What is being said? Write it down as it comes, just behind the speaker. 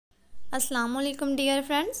Assalamualaikum dear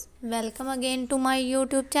friends, welcome again to my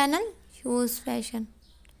YouTube channel Shoes Fashion.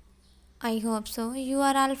 I hope so you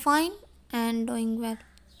are all fine and doing well.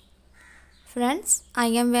 Friends, I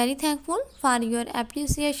am very thankful for your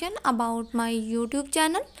appreciation about my YouTube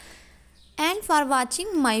channel and for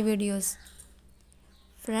watching my videos.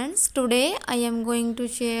 Friends, today I am going to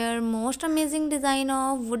share most amazing design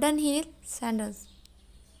of wooden heel sandals,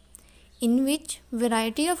 in which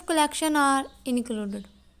variety of collection are included.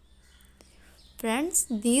 Friends,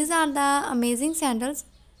 these are the amazing sandals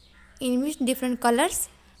in which different colors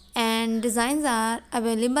and designs are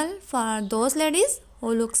available for those ladies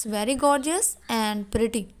who looks very gorgeous and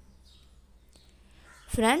pretty.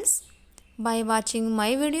 Friends, by watching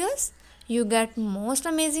my videos, you get most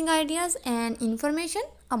amazing ideas and information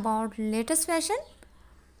about latest fashion.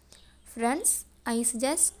 Friends, I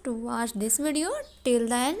suggest to watch this video till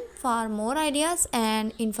the end for more ideas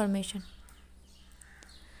and information.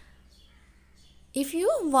 If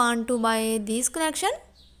you want to buy this collection,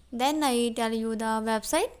 then I tell you the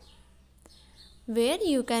website where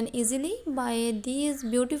you can easily buy these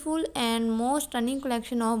beautiful and most stunning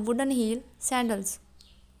collection of wooden heel sandals.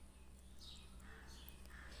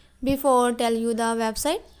 Before tell you the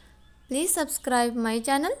website, please subscribe my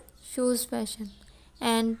channel Shoes Fashion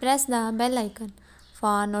and press the bell icon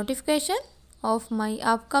for notification of my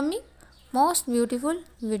upcoming most beautiful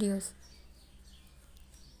videos.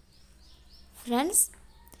 Friends,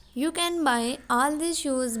 you can buy all these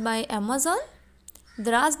shoes by Amazon,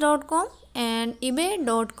 Draz.com and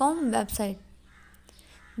eBay.com website.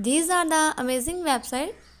 These are the amazing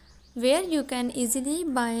websites where you can easily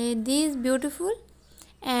buy these beautiful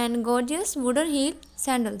and gorgeous wooden heel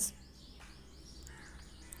sandals.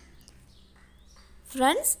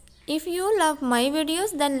 Friends, if you love my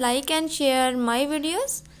videos, then like and share my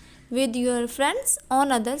videos with your friends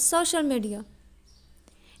on other social media.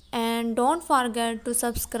 And don't forget to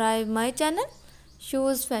subscribe my channel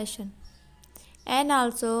Shoes Fashion and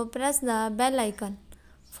also press the bell icon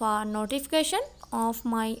for notification of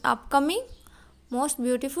my upcoming most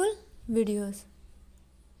beautiful videos.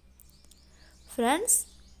 Friends,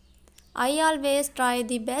 I always try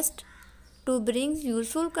the best to bring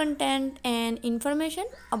useful content and information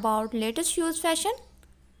about latest shoes fashion.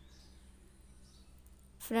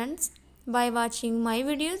 Friends, by watching my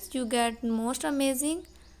videos you get most amazing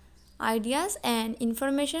ideas and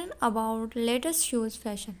information about latest shoes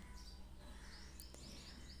fashion.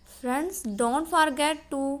 Friends, don't forget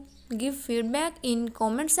to give feedback in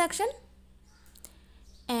comment section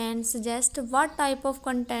and suggest what type of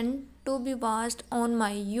content to be watched on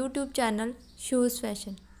my YouTube channel Shoes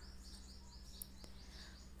Fashion.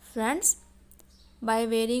 Friends, by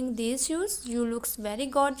wearing these shoes you looks very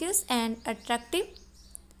gorgeous and attractive,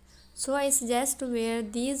 so I suggest to wear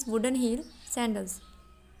these wooden heel sandals.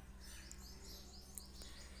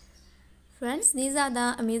 Friends, these are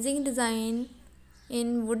the amazing design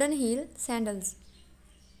in wooden heel sandals.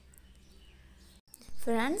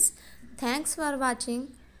 Friends, thanks for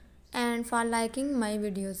watching and for liking my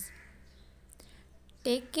videos.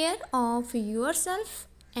 Take care of yourself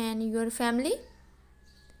and your family.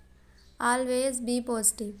 Always be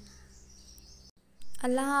positive.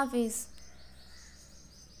 Allah Hafiz.